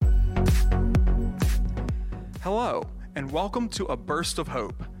Hello, and welcome to A Burst of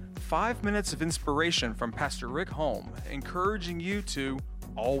Hope, 5 minutes of inspiration from Pastor Rick Holm, encouraging you to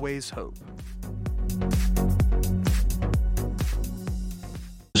always hope.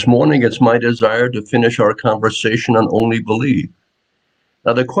 This morning, it's my desire to finish our conversation on only believe.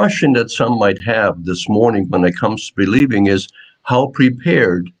 Now, the question that some might have this morning when it comes to believing is, how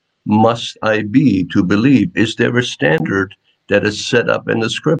prepared must I be to believe? Is there a standard that is set up in the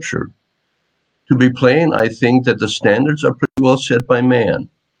scripture? To be plain, I think that the standards are pretty well set by man.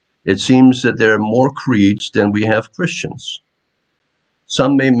 It seems that there are more creeds than we have Christians.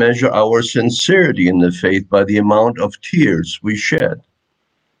 Some may measure our sincerity in the faith by the amount of tears we shed.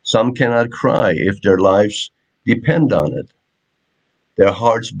 Some cannot cry if their lives depend on it. Their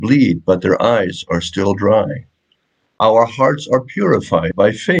hearts bleed, but their eyes are still dry. Our hearts are purified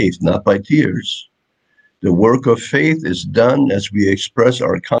by faith, not by tears. The work of faith is done as we express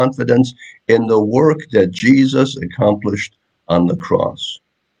our confidence in the work that Jesus accomplished on the cross.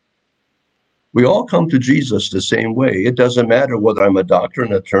 We all come to Jesus the same way. It doesn't matter whether I'm a doctor,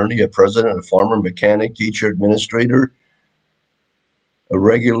 an attorney, a president, a farmer, mechanic, teacher, administrator, a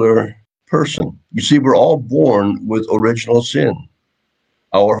regular person. You see, we're all born with original sin.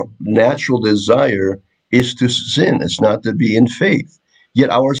 Our natural desire is to sin. It's not to be in faith. Yet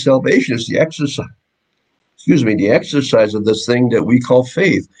our salvation is the exercise of this thing that we call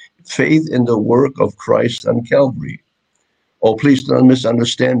faith in the work of Christ on Calvary. Oh, please don't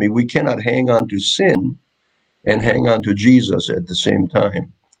misunderstand me. We cannot hang on to sin and hang on to Jesus at the same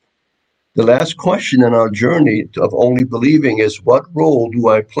time. The last question in our journey of only believing is, what role do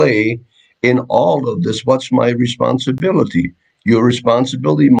I play in all of this? What's my responsibility? Your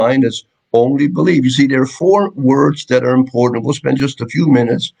responsibility, mine, is only believe. You see, there are 4 words that are important. We'll spend just a few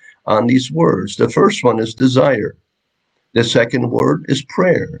minutes on these words. The first one is desire. The second word is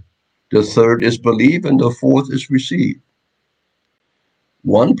prayer. The third is believe, and the fourth is receive.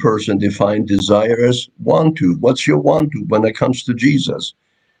 One person defined desire as want to. What's your want to when it comes to Jesus?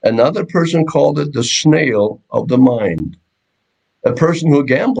 Another person called it the snail of the mind. A person who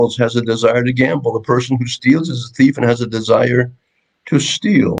gambles has a desire to gamble. A person who steals is a thief and has a desire to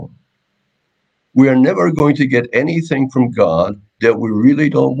steal. We are never going to get anything from God that we really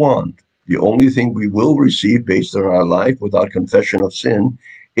don't want. The only thing we will receive based on our life without confession of sin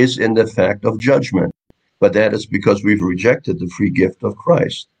is in the fact of judgment. But that is because we've rejected the free gift of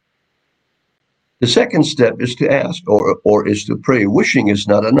Christ. The second step is to ask or is to pray. Wishing is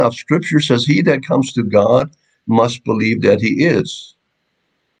not enough. Scripture says he that comes to God must believe that he is.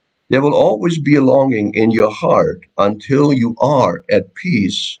 There will always be a longing in your heart until you are at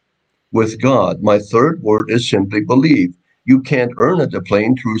peace with God. My third word is simply believe. You can't earn it. The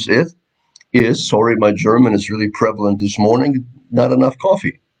plain truth is, sorry, my German is really prevalent this morning, not enough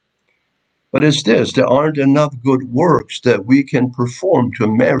coffee. But it's this, there aren't enough good works that we can perform to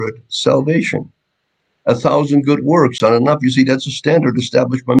merit salvation. 1,000 good works aren't enough. You see, that's a standard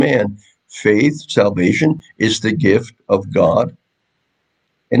established by man. Faith, salvation, is the gift of God.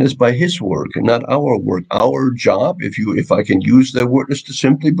 And it's by his work and not our work. Our job, if I can use that word, is to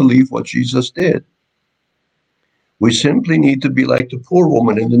simply believe what Jesus did. We simply need to be like the poor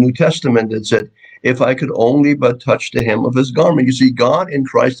woman in the New Testament that said, if I could only but touch the hem of his garment. You see, God in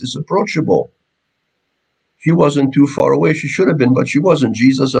Christ is approachable. She wasn't too far away. She should have been, but she wasn't.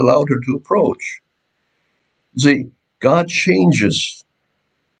 Jesus allowed her to approach. See, God changes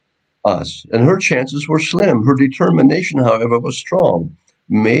us, and her chances were slim. Her determination, however, was strong.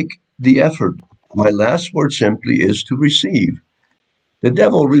 Make the effort. My last word simply is to receive. The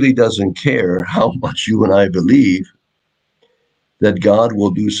devil really doesn't care how much you and I believe that God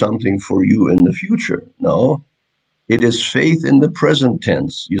will do something for you in the future. No, it is faith in the present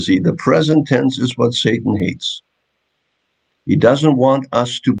tense. You see, the present tense is what Satan hates. He doesn't want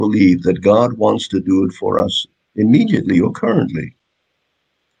us to believe that God wants to do it for us immediately or currently.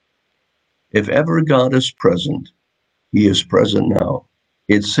 If ever God is present, he is present now.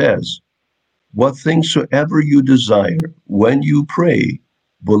 It says, what things soever you desire, when you pray,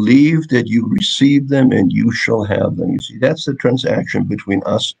 believe that you receive them and you shall have them. You see, that's the transaction between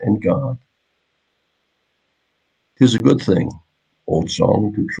us and God. 'Tis a good thing, old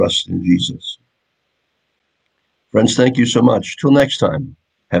song, to trust in Jesus. Friends, thank you so much. Till next time,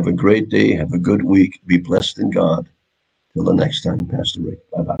 have a great day, have a good week, be blessed in God. Till the next time, Pastor Rick.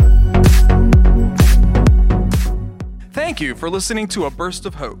 Bye-bye. Thank you for listening to A Burst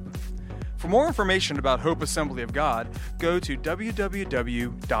of Hope. For more information about Hope Assembly of God, go to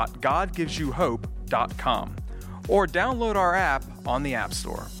www.godgivesyouhope.com or download our app on the App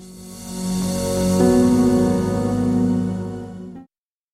Store.